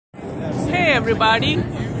everybody.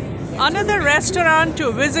 Another restaurant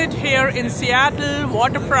to visit here in Seattle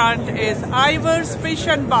Waterfront is Ivar's Fish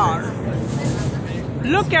and Bar.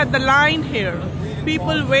 Look at the line here.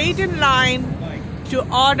 People wait in line to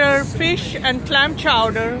order fish and clam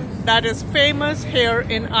chowder that is famous here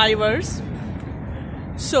in Ivar's.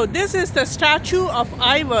 So this is the statue of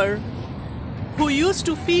Ivar, who used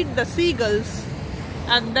to feed the seagulls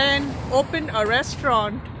and then opened a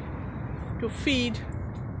restaurant to feed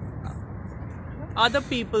other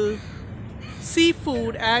people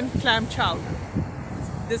seafood and clam chowder.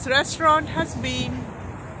 This restaurant has been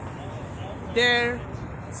there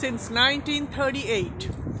since 1938.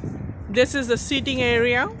 This is the seating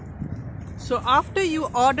area. So after you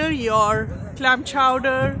order your clam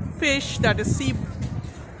chowder, fish, that is seafood,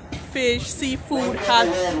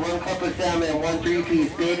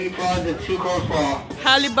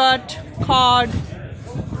 halibut, cod,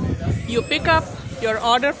 you pick up your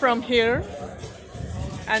order from here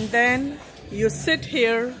and then you sit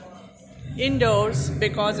here indoors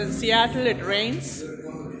because in Seattle it rains.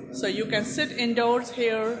 So you can sit indoors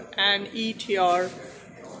here and eat your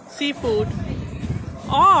seafood.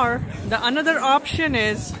 Or the another option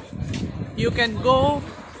is you can go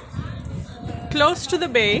close to the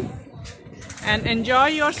bay and enjoy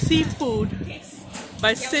your seafood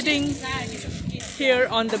by sitting here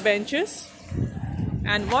on the benches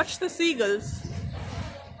and watch the seagulls.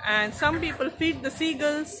 And some people feed the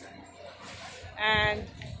seagulls, and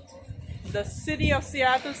the city of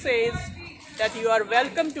Seattle says that you are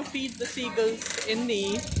welcome to feed the seagulls in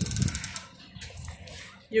need.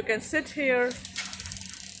 You can sit here,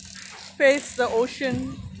 face the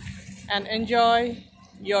ocean and enjoy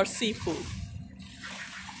your seafood.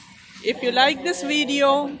 If you like this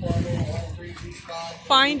video,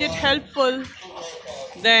 find it helpful,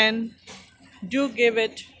 then do give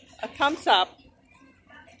it a thumbs up.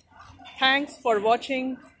 Thanks for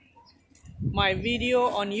watching my video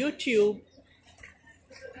on YouTube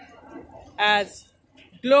as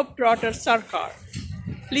Globetrotter Sarkar.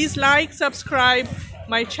 Please like, subscribe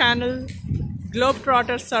my channel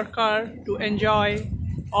Globetrotter Sarkar to enjoy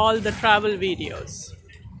all the travel videos.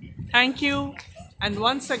 Thank you, and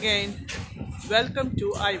once again, welcome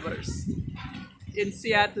to Ivar's in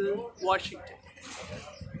Seattle, Washington.